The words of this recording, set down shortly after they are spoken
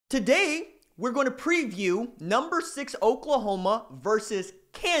Today, we're going to preview number 6 Oklahoma versus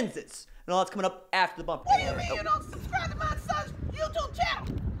Kansas. And all that's coming up after the bump. What do you mean you don't subscribe to my son's YouTube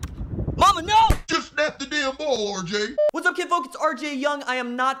channel? Mama, no! Just snap the damn ball, RJ. What's up, kid folks? It's RJ Young. I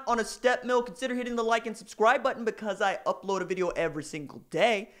am not on a step mill. Consider hitting the like and subscribe button because I upload a video every single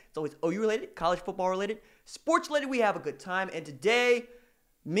day. It's always OU related, college football related, sports related. We have a good time. And today,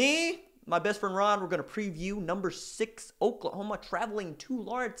 my best friend Ron, we're going to preview number 6 Oklahoma traveling to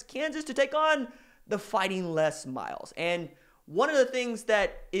Lawrence, Kansas to take on the Fighting Les Miles. And one of the things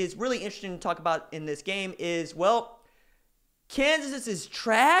that is really interesting to talk about in this game is, well, Kansas is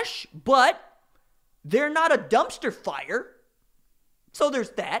trash, but they're not a dumpster fire. So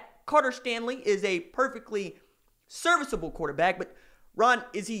there's that. Carter Stanley is a perfectly serviceable quarterback, but Ron,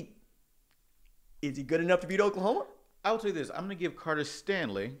 is he good enough to beat Oklahoma? I will tell you this. I'm going to give Carter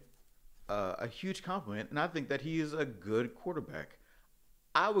Stanley a huge compliment, and I think that he is a good quarterback.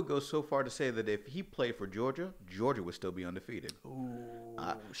 I would go so far to say that if he played for Georgia, Georgia would still be undefeated. Ooh,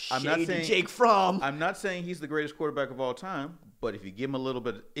 I'm not saying Jake Fromm. I'm not saying he's the greatest quarterback of all time, but if you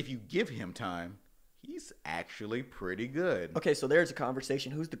give him time, he's actually pretty good. Okay, so there's a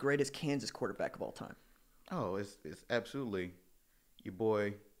conversation. Who's the greatest Kansas quarterback of all time? Oh, it's absolutely your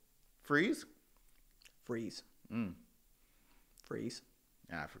boy Freeze. Freeze. Freeze.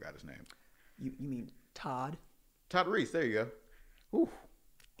 I forgot his name. You mean Todd? Todd Reese. There you go. Whew.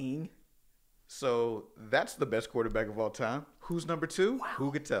 Ing. So that's the best quarterback of all time. Who's number 2? Wow.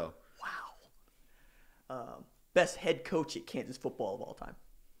 Who could tell? Wow. Best head coach at Kansas football of all time.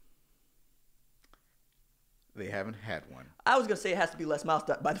 They haven't had one. I was gonna say it has to be Les Miles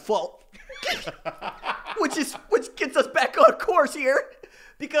by default, which gets us back on course here,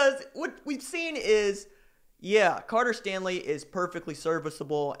 because what we've seen is, yeah, Carter Stanley is perfectly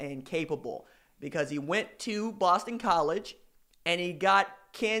serviceable and capable because he went to Boston College and he got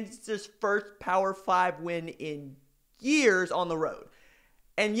Kansas' first Power 5 win in years on the road.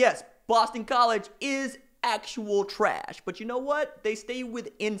 And yes, Boston College is actual trash. But you know what? They stay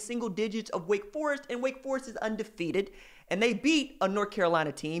within single digits of Wake Forest, and Wake Forest is undefeated. And they beat a North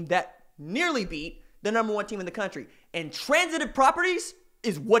Carolina team that nearly beat the number 1 team in the country. And transitive properties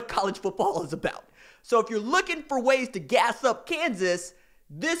is what college football is about. So if you're looking for ways to gas up Kansas,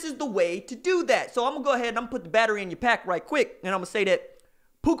 this is the way to do that. So I'm going to go ahead and I'm going to put the battery in your pack right quick. And I'm going to say that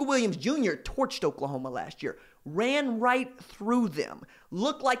Puka Williams Jr. torched Oklahoma last year. Ran right through them.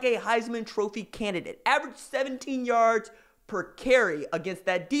 Looked like a Heisman Trophy candidate. Averaged 17 yards per carry against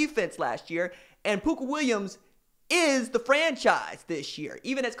that defense last year. And Puka Williams is the franchise this year.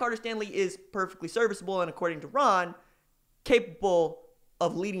 Even as Carter Stanley is perfectly serviceable and, according to Ron, capable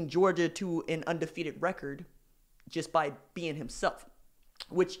of leading Georgia to an undefeated record just by being himself.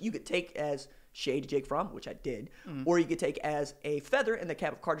 Which you could take as shade to Jake Fromm, which I did, or you could take as a feather in the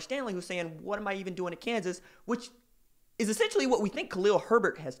cap of Carter Stanley, who's saying, what am I even doing at Kansas? Which is essentially what we think Khalil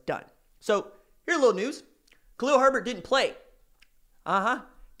Herbert has done. So here's a little news. Khalil Herbert didn't play.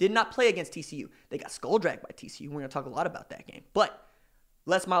 Did not play against TCU. They got skull-dragged by TCU. We're going to talk a lot about that game. But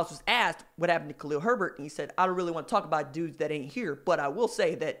Les Miles was asked what happened to Khalil Herbert, and he said, I don't really want to talk about dudes that ain't here, but I will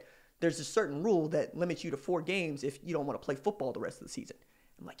say that there's a certain rule that limits you to 4 games if you don't want to play football the rest of the season.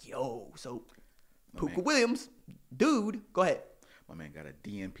 I'm like, yo, so Puka Williams, dude, go ahead. My man got a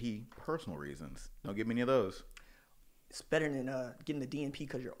DNP, personal reasons. Don't give me any of those. It's better than getting the DNP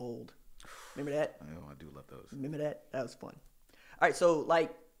because you're old. Remember that? Oh, I do love those. Remember that? That was fun. All right, so,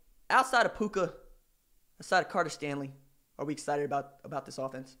 like, outside of Puka, outside of Carter Stanley, are we excited about this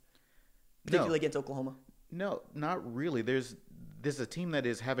offense? Particularly against Oklahoma? No, not really. There's a team that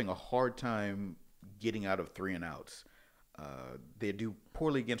is having a hard time getting out of 3 and outs. They do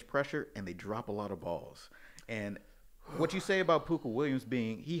poorly against pressure, and they drop a lot of balls. And what you say about Puka Williams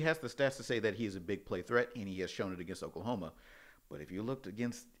he has the stats to say that he is a big play threat, and he has shown it against Oklahoma. But if you looked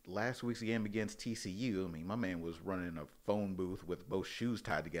against last week's game against TCU, I mean, my man was running in a phone booth with both shoes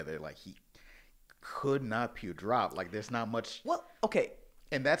tied together. Like, he could not drop. Like, there's not much. Well, okay.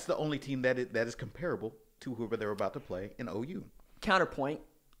 And that's the only team that is comparable to whoever they're about to play in OU. Counterpoint.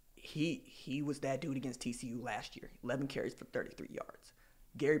 He was that dude against TCU last year. 11 carries for 33 yards.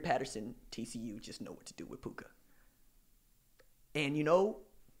 Gary Patterson, TCU, just know what to do with Puka. And, you know,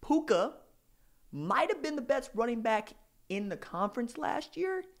 Puka might have been the best running back in the conference last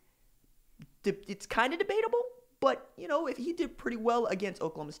year. It's kind of debatable, but, you know, if he did pretty well against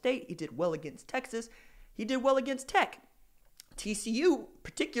Oklahoma State, he did well against Texas, he did well against Tech. TCU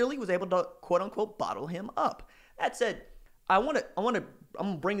particularly was able to, quote unquote, bottle him up. That said, I'm gonna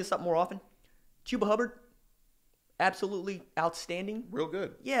bring this up more often. Chuba Hubbard, absolutely outstanding. Real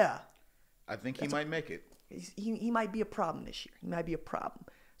good. Yeah. I think he might make it. He might be a problem this year. He might be a problem.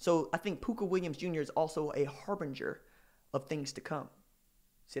 So I think Puka Williams Jr. is also a harbinger of things to come.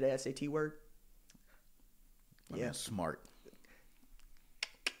 See that SAT word? Yeah, smart.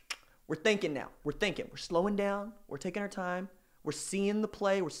 We're thinking now. We're thinking. We're slowing down. We're taking our time. We're seeing the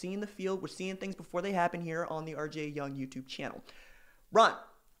play. We're seeing the field. We're seeing things before they happen here on the RJ Young YouTube channel. Ron,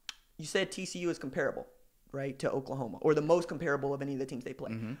 you said TCU is comparable, right, to Oklahoma, or the most comparable of any of the teams they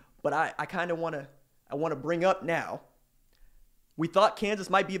play. Mm-hmm. But I kind of want to bring up now. We thought Kansas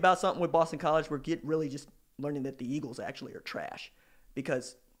might be about something with Boston College. We're really just learning that the Eagles actually are trash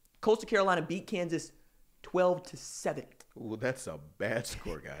because Coastal Carolina beat Kansas 12-7. Well, that's a bad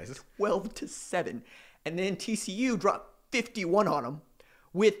score, guys. 12-7. And then TCU dropped 51 on them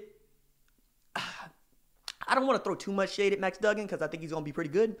with, I don't want to throw too much shade at Max Duggan because I think he's going to be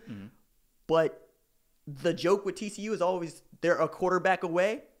pretty good. Mm-hmm. But the joke with TCU is always they're a quarterback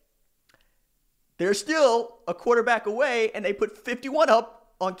away. They're still a quarterback away, and they put 51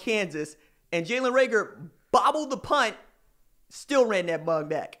 up on Kansas. And Jalen Reagor bobbled the punt, still ran that bug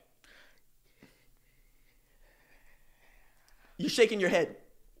back. You're shaking your head.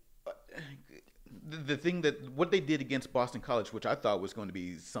 The thing that what they did against Boston College, which I thought was going to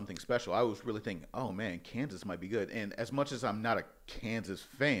be something special, I was really thinking, oh man, Kansas might be good. And as much as I'm not a Kansas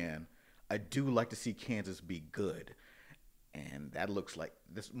fan, I do like to see Kansas be good. And that looks like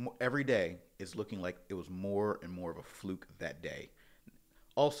this every day is looking like it was more and more of a fluke that day.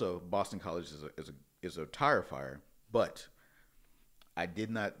 Also, Boston College is a tire fire, but I did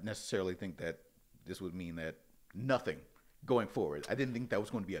not necessarily think that this would mean that nothing going forward. I didn't think that was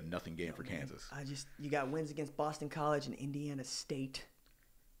going to be a nothing game for Kansas. You got wins against Boston College and Indiana State.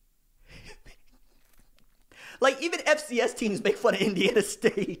 Like, even FCS teams make fun of Indiana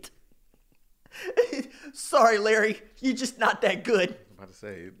State. Sorry, Larry. You're just not that good. I was about to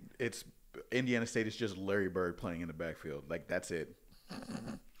say, it's Indiana State is just Larry Bird playing in the backfield. Like, that's it.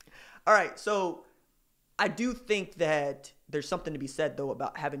 All right, so I do think that there's something to be said, though,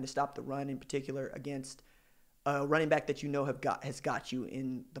 about having to stop the run in particular against a running back that you know has got you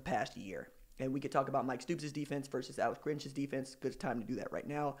in the past year. And we could talk about Mike Stoops' defense versus Alex Grinch's defense. Good time to do that right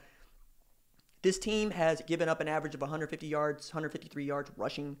now. This team has given up an average of 153 yards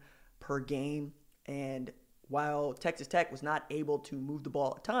rushing per game. And while Texas Tech was not able to move the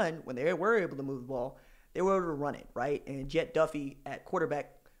ball a ton, when they were able to move the ball, they were able to run it, right? And Jet Duffy at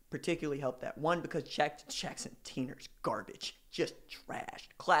quarterback particularly helped that. One, because Jackson Teener's garbage. Just trashed.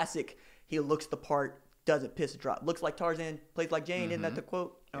 Classic. He looks the part. Doesn't piss a drop. Looks like Tarzan, plays like Jane. Mm-hmm. Isn't that the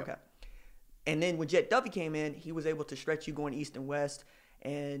quote? Yep. Okay. And then when Jet Duffy came in, he was able to stretch you going east and west.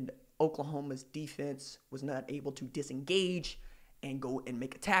 And Oklahoma's defense was not able to disengage and go and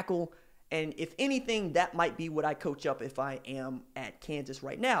make a tackle. And if anything, that might be what I coach up if I am at Kansas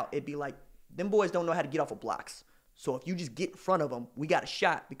right now. It'd be like, them boys don't know how to get off of blocks. So if you just get in front of them, we got a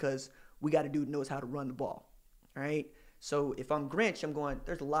shot because we got a dude who knows how to run the ball. All right? So if I'm Grinch, I'm going,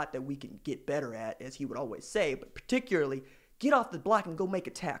 there's a lot that we can get better at, as he would always say, but particularly get off the block and go make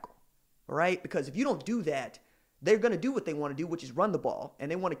a tackle, all right? Because if you don't do that, they're going to do what they want to do, which is run the ball,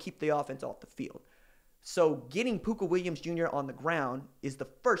 and they want to keep the offense off the field. So getting Puka Williams Jr. on the ground is the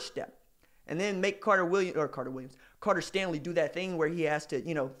first step. And then make Carter Stanley do that thing where he has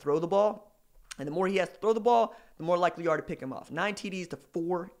to, throw the ball. And the more he has to throw the ball, the more likely you are to pick him off. 9 TDs to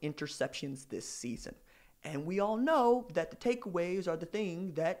 4 interceptions this season. And we all know that the takeaways are the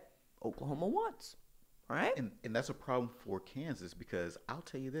thing that Oklahoma wants, all right? And that's a problem for Kansas because I'll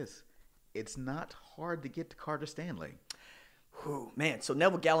tell you this, it's not hard to get to Carter Stanley. Whew, man, so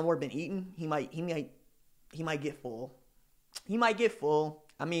Neville Gallimore been eating. He might get full. He might get full.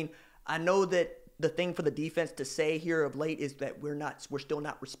 I mean, I know that the thing for the defense to say here of late is that we're still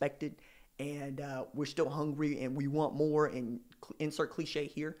not respected, and we're still hungry, and we want more. And insert cliche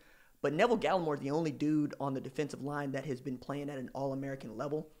here. But Neville Gallimore is the only dude on the defensive line that has been playing at an All-American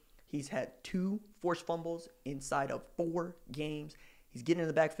level. He's had 2 forced fumbles inside of 4 games. He's getting in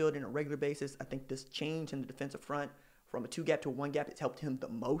the backfield on a regular basis. I think this change in the defensive front from a 2-gap to a 1-gap has helped him the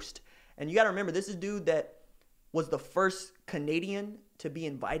most. And you got to remember, this is a dude that was the first Canadian to be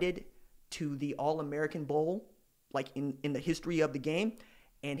invited to the All-American Bowl, like in the history of the game.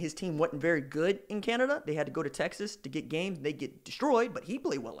 And his team wasn't very good in Canada. They had to go to Texas to get games. They get destroyed, but he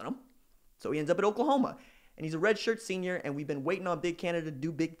played well in them. So he ends up at Oklahoma. And he's a redshirt senior, and we've been waiting on Big Canada to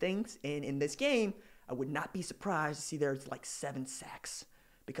do big things. And in this game, I would not be surprised to see there's like 7 sacks.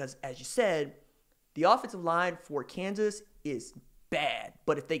 Because, as you said, the offensive line for Kansas is bad.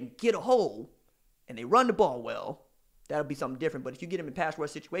 But if they can get a hole and they run the ball well, that'll be something different. But if you get them in pass rush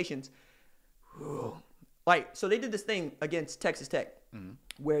situations, so they did this thing against Texas Tech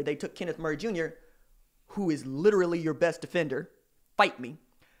where they took Kenneth Murray Jr., who is literally your best defender, fight me,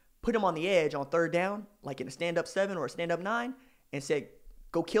 put him on the edge on third down, like in a stand-up 7 or a stand-up 9, and said,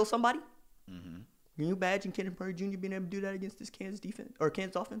 go kill somebody. Mm-hmm. Can you imagine Kenneth Murray Jr. being able to do that against this Kansas defense or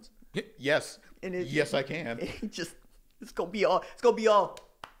Kansas offense? Yes. Yes, I can. It's gonna be all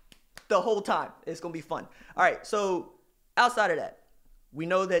the whole time. It's gonna be fun. All right. So outside of that, we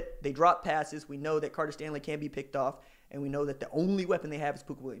know that they drop passes. We know that Carter Stanley can be picked off, and we know that the only weapon they have is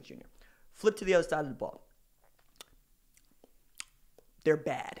Puka Williams Jr. Flip to the other side of the ball. They're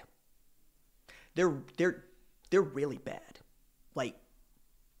bad. They're really bad. Like,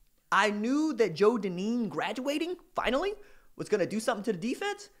 I knew that Joe Deneen graduating finally was gonna do something to the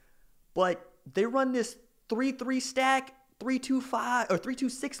defense, but they run this 3-3 stack, 3-2-5 or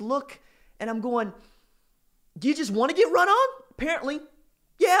 3-2-6 look, and I'm going, do you just want to get run on? Apparently,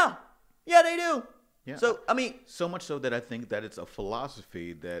 yeah, they do. Yeah. So I mean, so much so that I think that it's a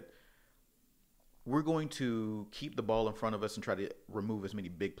philosophy that we're going to keep the ball in front of us and try to remove as many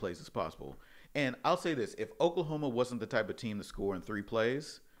big plays as possible. And I'll say this: if Oklahoma wasn't the type of team to score in 3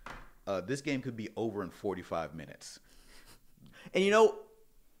 plays, this game could be over in 45 minutes. And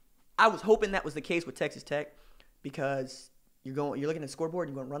I was hoping that was the case with Texas Tech, because you're looking at the scoreboard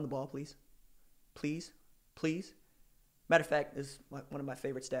and you're going to run the ball, please. Matter of fact, this is one of my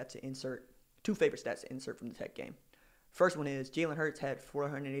favorite stats to insert. 2 favorite stats to insert from the Tech game. First one is Jalen Hurts had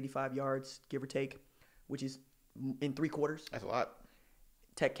 485 yards, give or take, which is in 3 quarters. That's a lot.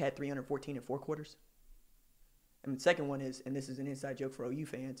 Tech had 314 in 4 quarters. And the second one is, and this is an inside joke for OU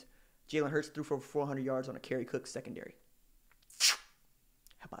fans, Jalen Hurts threw for 400 yards on a Kerry Cooks secondary.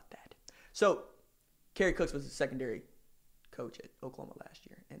 How about that? So, Kerry Cooks was the secondary coach at Oklahoma last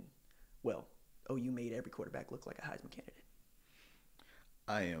year. And, well, OU made every quarterback look like a Heisman candidate.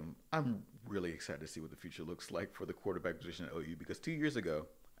 I'm really excited to see what the future looks like for the quarterback position at OU, because 2 years ago,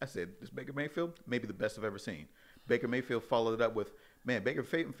 I said, this Baker Mayfield, maybe the best I've ever seen. Baker Mayfield followed it up with, man, Baker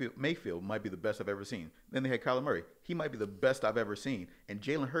Mayfield might be the best I've ever seen. Then they had Kyler Murray. He might be the best I've ever seen. And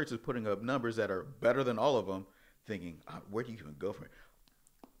Jalen Hurts is putting up numbers that are better than all of them, thinking, where do you even go from it?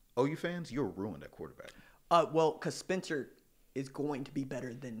 OU fans, you're ruined at quarterback. Well, because Spencer is going to be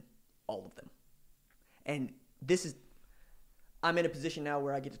better than all of them. And I'm in a position now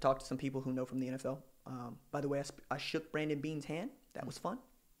where I get to talk to some people who know from the NFL. By the way, I shook Brandon Beane's hand. That was fun.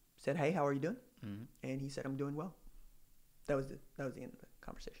 Said, hey, how are you doing? Mm-hmm. And he said, I'm doing well. That was the end of the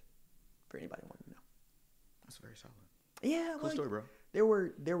conversation, for anybody wanting to know. That's very solid. Yeah. Cool story, bro.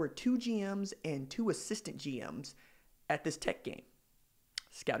 There were 2 GMs and 2 assistant GMs at this Tech game,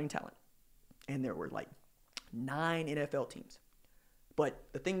 scouting talent. And there were like 9 NFL teams. But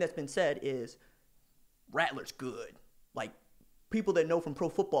the thing that's been said is Rattler's good. Like, people that know from pro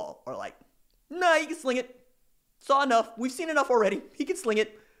football are like, nah, he can sling it. Saw enough. We've seen enough already. He can sling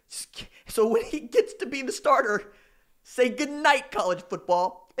it. So when he gets to be the starter, say goodnight, college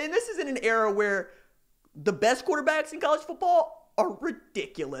football. And this is in an era where the best quarterbacks in college football are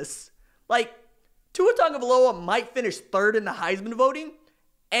ridiculous. Like, Tua Tagovailoa might finish 3rd in the Heisman voting,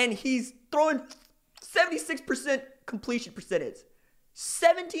 and he's throwing 76% completion percentage.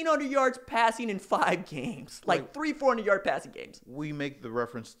 1,700 yards passing in 5 games. Like 3 400-yard passing games. We make the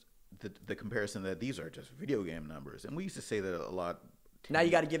reference, the comparison that these are just video game numbers. And we used to say that a lot. Now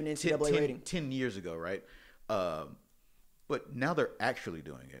you got to give an NCAA rating. 10 years ago, right? But now they're actually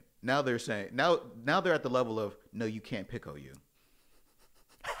doing it. Now they're saying, now they're at the level of, no, you can't pick OU.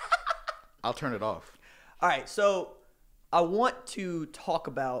 I'll turn it off. All right, so I want to talk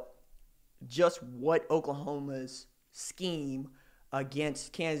about just what Oklahoma's scheme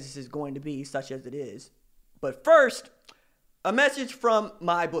against Kansas is going to be, such as it is. But first, a message from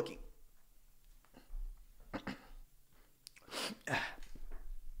my bookie.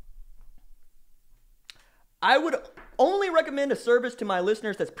 I would only recommend a service to my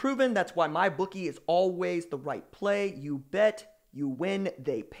listeners that's proven. That's why my bookie is always the right play. You bet, you win,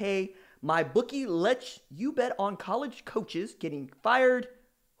 they pay. My bookie lets you bet on college coaches getting fired,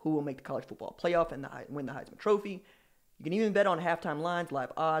 who will make the college football playoff and win the Heisman Trophy. You can even bet on halftime lines,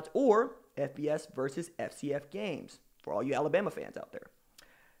 live odds, or FBS versus FCF games for all you Alabama fans out there.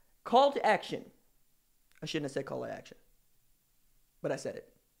 Call to action. I shouldn't have said call to action, but I said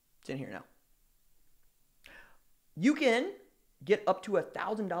it. It's in here now. You can get up to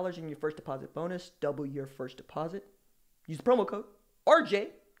 $1,000 in your first deposit bonus, double your first deposit. Use the promo code RJ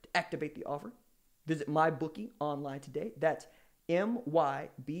to activate the offer. Visit MyBookie online today. That's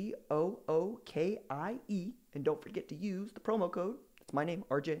MYBOOKIE. And don't forget to use the promo code. It's my name,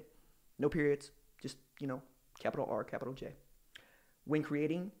 RJ. No periods. Just, capital R, capital J. When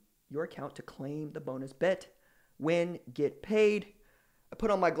creating your account to claim the bonus bet. Win, get paid. I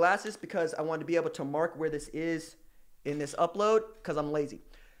put on my glasses because I wanted to be able to mark where this is in this upload because I'm lazy.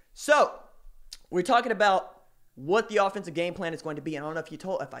 So we're talking about what the offensive game plan is going to be. And I don't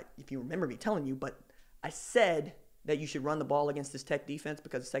know if you remember me telling you, but I said that you should run the ball against this Tech defense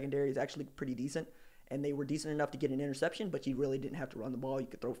because the secondary is actually pretty decent. And they were decent enough to get an interception, but you really didn't have to run the ball. You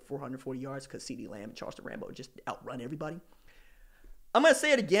could throw 440 yards because CeeDee Lamb and Charleston Rambo just outrun everybody. I'm going to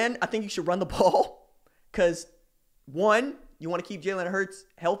say it again. I think you should run the ball because, one, you want to keep Jalen Hurts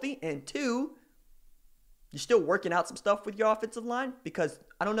healthy, and two, you're still working out some stuff with your offensive line because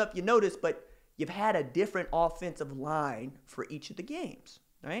I don't know if you noticed, but you've had a different offensive line for each of the games,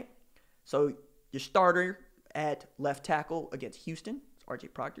 right? So your starter at left tackle against Houston, it's R.J.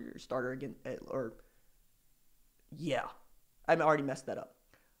 Proctor. Your starter I already messed that up.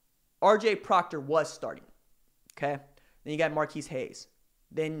 R.J. Proctor was starting, okay? Then you got Marquise Hayes.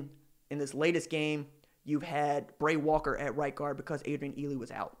 Then in this latest game, you've had Bray Walker at right guard because Adrian Ely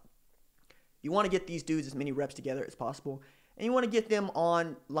was out. You want to get these dudes as many reps together as possible, and you want to get them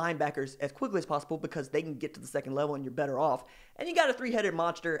on linebackers as quickly as possible because they can get to the second level and you're better off. And you got a three-headed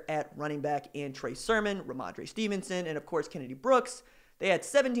monster at running back in Trey Sermon, Ramondre Stevenson, and of course Kennedy Brooks. They had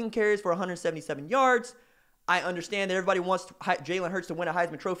 17 carries for 177 yards. I understand that everybody wants Jalen Hurts to win a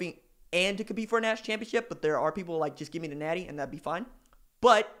Heisman Trophy and to compete for a national championship, but there are people like, just give me the natty and that'd be fine.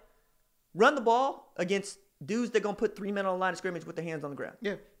 But run the ball against dudes that are going to put 3 men on the line of scrimmage with their hands on the ground.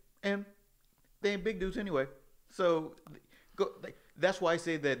 Yeah, and they ain't big dudes anyway. So that's why I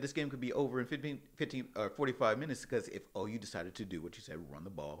say that this game could be over in 15 or 45 minutes because if OU decided to do what you said, run the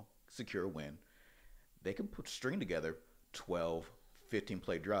ball, secure a win, they can string together 12,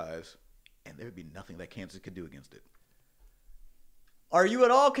 15-play drives, and there would be nothing that Kansas could do against it. Are you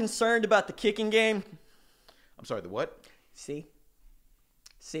at all concerned about the kicking game? I'm sorry, the what? See?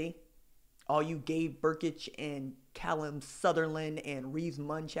 All you Gabe Burkich and Callum Sutherland and Reeves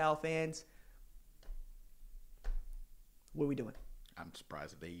Munchow fans, what are we doing? I'm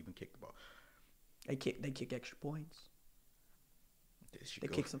surprised if they even kick the ball. They kick extra points. They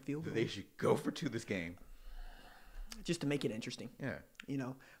kick some field goals. They should go for two this game. Just to make it interesting. Yeah.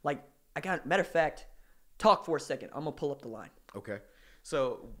 Matter of fact, talk for a second. I'm going to pull up the line. Okay.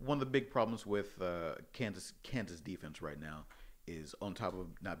 So one of the big problems with Kansas defense right now is on top of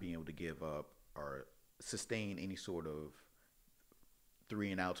not being able to give up or sustain any sort of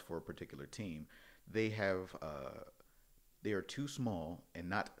 3 and outs for a particular team, they are too small and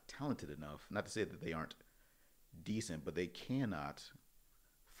not talented enough. Not to say that they aren't decent, but they cannot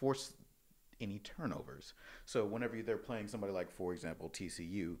force any turnovers. So whenever they're playing somebody like, for example,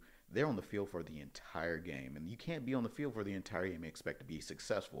 TCU, they're on the field for the entire game. And you can't be on the field for the entire game and expect to be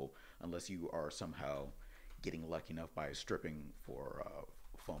successful unless you are somehow getting lucky enough by stripping for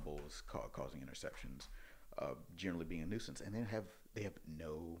fumbles, causing interceptions, generally being a nuisance. And they have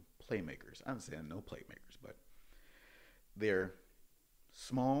no playmakers. I'm saying no playmakers, but they're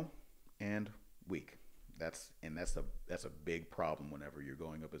small and weak. That's a big problem whenever you're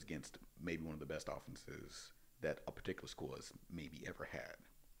going up against maybe one of the best offenses that a particular school has maybe ever had.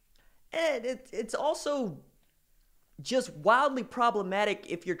 And it's also just wildly problematic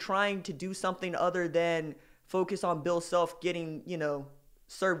if you're trying to do something other than focus on Bill Self getting,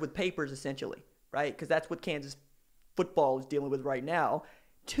 served with papers essentially, right? Because that's what Kansas football is dealing with right now.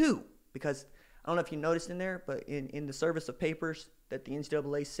 Two, because I don't know if you noticed in there, but in the service of papers that the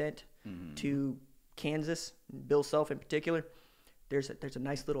NCAA sent to Kansas, Bill Self in particular, there's a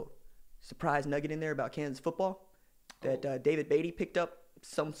nice little surprise nugget in there about Kansas football that David Beatty picked up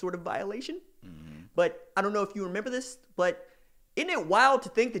some sort of violation. But I don't know if you remember this, but isn't it wild to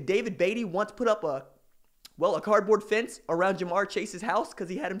think that David Beatty once put up a cardboard fence around Jamar Chase's house because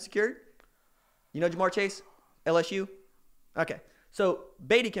he had him secured? You know Jamar Chase? LSU? Okay. So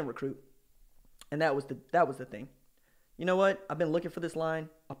Beatty can recruit. And that was the thing. You know what? I've been looking for this line.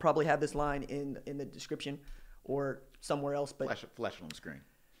 I'll probably have this line in the description or somewhere else. But flash it on the screen.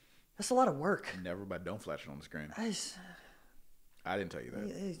 That's a lot of work. Never, but don't flash it on the screen. I didn't tell you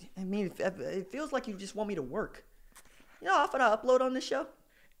that. I mean, it feels like you just want me to work. You know how often I upload on this show?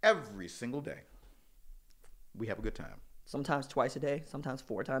 Every single day. We have a good time. Sometimes twice a day. Sometimes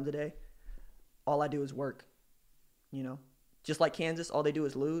 4 times a day. All I do is work. Just like Kansas, all they do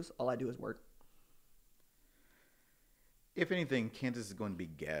is lose. All I do is work. If anything, Kansas is going to be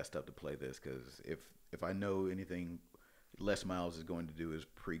gassed up to play this because if I know anything, Les Miles is going to do his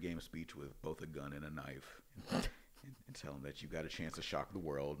pregame speech with both a gun and a knife and tell them that you got a chance to shock the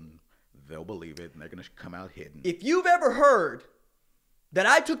world and they'll believe it and they're going to come out hidden. If you've ever heard that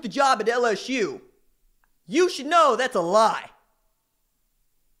I took the job at LSU, you should know that's a lie.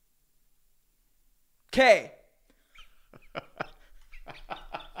 Okay.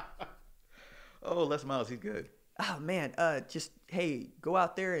 Oh, Les Miles, he's good. Oh man, just hey, go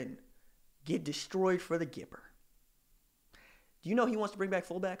out there and get destroyed for the Gipper. Do you know he wants to bring back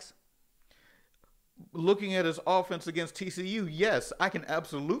fullbacks? Looking at his offense against TCU, yes, I can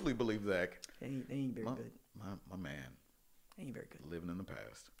absolutely believe that. They ain't very good. My man. They ain't very good. Living in the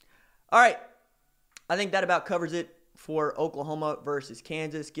past. All right. I think that about covers it for Oklahoma versus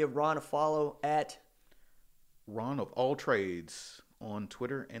Kansas. Give Ron a follow at Ron of All Trades on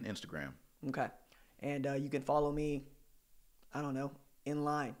Twitter and Instagram. Okay. And you can follow me, I don't know, in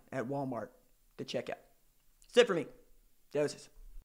line at Walmart to check out. That's it for me. Doses.